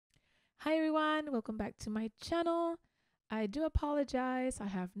everyone, welcome back to my channel. I do apologize, I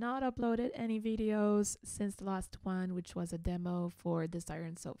have not uploaded any videos since the last one, which was a demo for the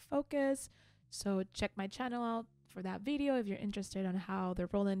Siren Soap Focus. So check my channel out for that video if you're interested on how the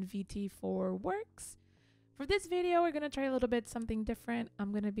Roland VT-4 works. For this video, we're going to try a little bit something different.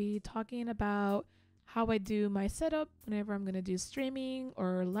 I'm going to be talking about how I do my setup whenever I'm going to do streaming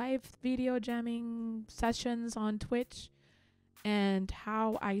or live video jamming sessions on Twitch, and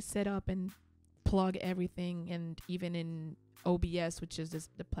how I set up and plug everything, and even in OBS, which is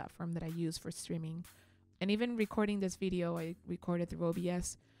the platform that I use for streaming. And even recording this video, I recorded through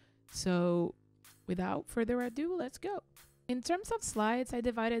OBS. So without further ado, let's go. In terms of slides, I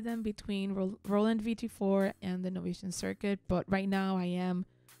divided them between Roland VT-4 and the Novation Circuit, but right now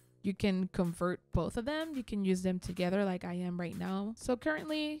you can convert both of them. You can use them together like I am right now. So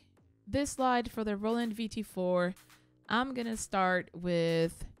currently, this slide for the Roland VT-4, I'm gonna start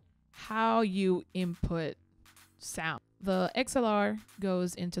with how you input sound. The XLR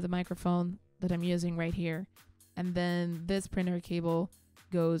goes into the microphone that I'm using right here, and then this printer cable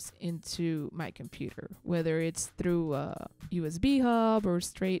goes into my computer, whether it's through a USB hub or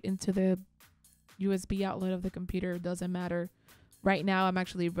straight into the USB outlet of the computer, doesn't matter. Right now I'm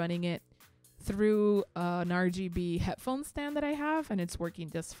actually running it through an RGB headphone stand that I have, and it's working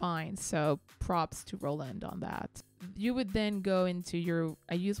just fine, so props to Roland on that. You would then go into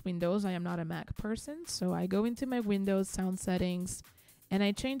I use Windows, I am not a Mac person, so I go into my Windows sound settings and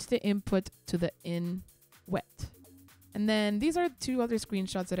I change the input to the in wet. And then these are two other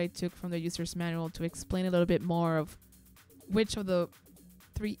screenshots that I took from the user's manual to explain a little bit more of which of the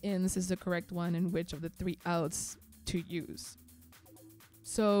 3 ins is the correct one and which of the 3 outs to use.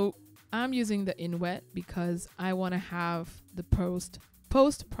 So I'm using the in wet because I want to have the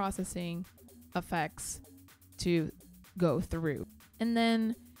post-processing effects to go through. And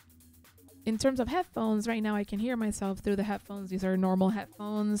then in terms of headphones, right now I can hear myself through the headphones. These are normal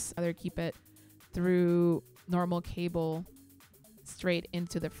headphones. I either keep it through normal cable straight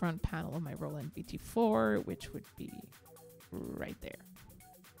into the front panel of my Roland VT-4, which would be right there.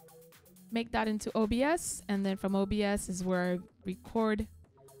 Make that into OBS, and then from OBS is where I record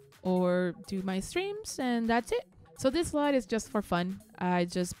or do my streams, and that's it. So this slide is just for fun. I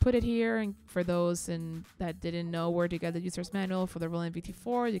just put it here, and for those that didn't know where to get the user's manual for the Roland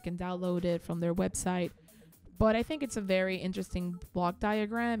VT-4, you can download it from their website. But I think it's a very interesting block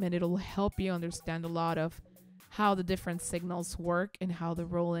diagram, and it'll help you understand a lot of how the different signals work and how the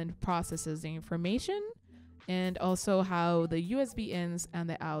Roland processes the information, and also how the USB ins and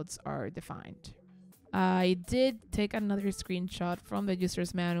the outs are defined. I did take another screenshot from the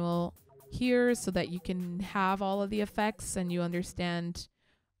user's manual here so that you can have all of the effects and you understand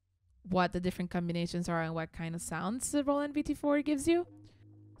what the different combinations are and what kind of sounds the Roland VT-4 gives you.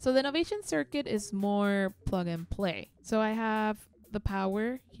 So the Novation Circuit is more plug and play. So I have the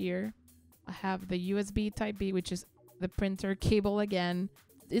power here. I have the USB Type B, which is the printer cable again.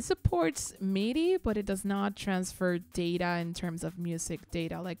 It supports MIDI, but it does not transfer data in terms of music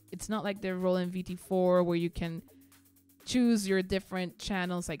data. Like, it's not like the Roland VT-4 where you can choose your different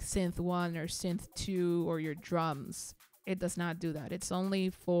channels like synth 1 or synth 2 or your drums. It does not do that. It's only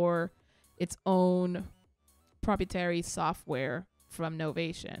for its own proprietary software from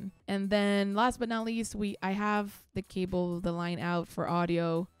Novation. And then last but not least, I have the cable, the line out for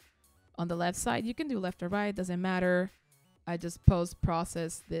audio on the left side. You can do left or right, doesn't matter. I just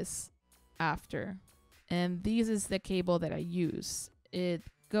post-process this after. And this is the cable that I use. It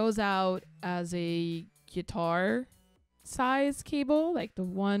goes out as a guitar size cable, like the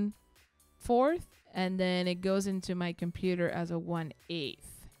 1/4, and then it goes into my computer as a 1/8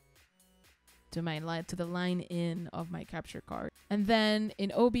 to the line in of my capture card. And then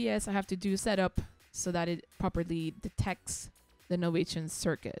in OBS, I have to do setup so that it properly detects the Novation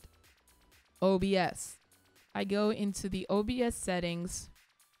Circuit. OBS. I go into the OBS settings.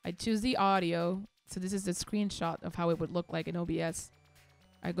 I choose the audio. So this is the screenshot of how it would look like in OBS.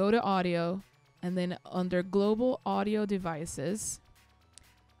 I go to audio, and then under global audio devices,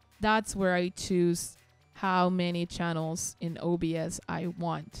 that's where I choose how many channels in OBS I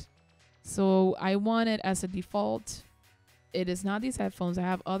want. So I want it as a default. It is not these headphones. I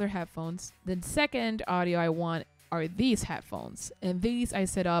have other headphones. The second audio I want are these headphones, and these I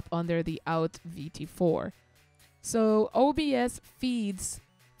set up under the out VT-4. So OBS feeds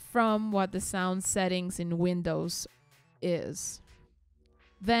from what the sound settings in Windows is.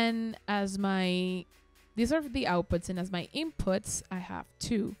 Then these are the outputs, and as my inputs, I have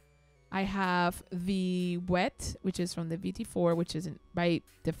 2. I have the wet, which is from the VT-4, which is by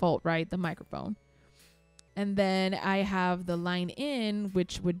default, right, the microphone. And then I have the line in,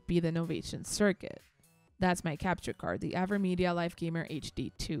 which would be the Novation Circuit. That's my capture card, the AverMedia Live Gamer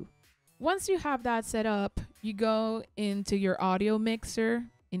HD2. Once you have that set up, you go into your audio mixer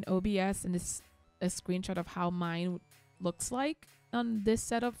in OBS, and this is a screenshot of how mine looks like on this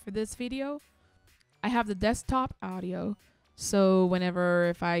setup for this video. I have the desktop audio, so whenever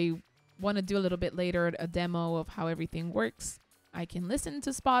if I want to do a little bit later a demo of how everything works, I can listen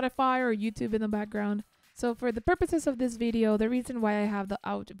to Spotify or YouTube in the background. So for the purposes of this video, the reason why I have the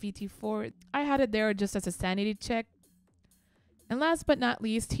Roland VT-4, I had it there just as a sanity check. And last but not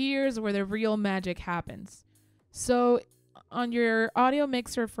least, here's where the real magic happens. So on your audio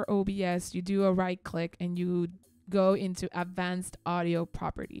mixer for OBS, you do a right click and you go into Advanced Audio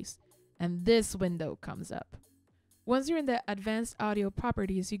Properties. And this window comes up. Once you're in the Advanced Audio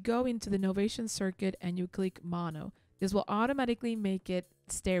Properties, you go into the Novation Circuit and you click Mono. This will automatically make it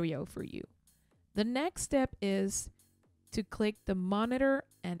stereo for you. The next step is to click the monitor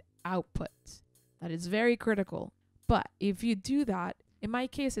and output. That is very critical. But if you do that, in my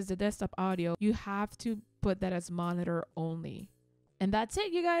case it's the desktop audio, you have to put that as monitor only. And that's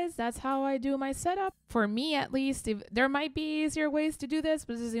it, you guys. That's how I do my setup. For me, at least, if there might be easier ways to do this,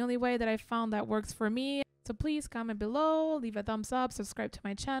 but this is the only way that I found that works for me. So please comment below, leave a thumbs up, subscribe to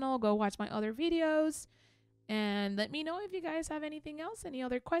my channel, go watch my other videos, and let me know if you guys have anything else, any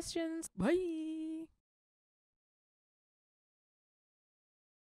other questions. Bye.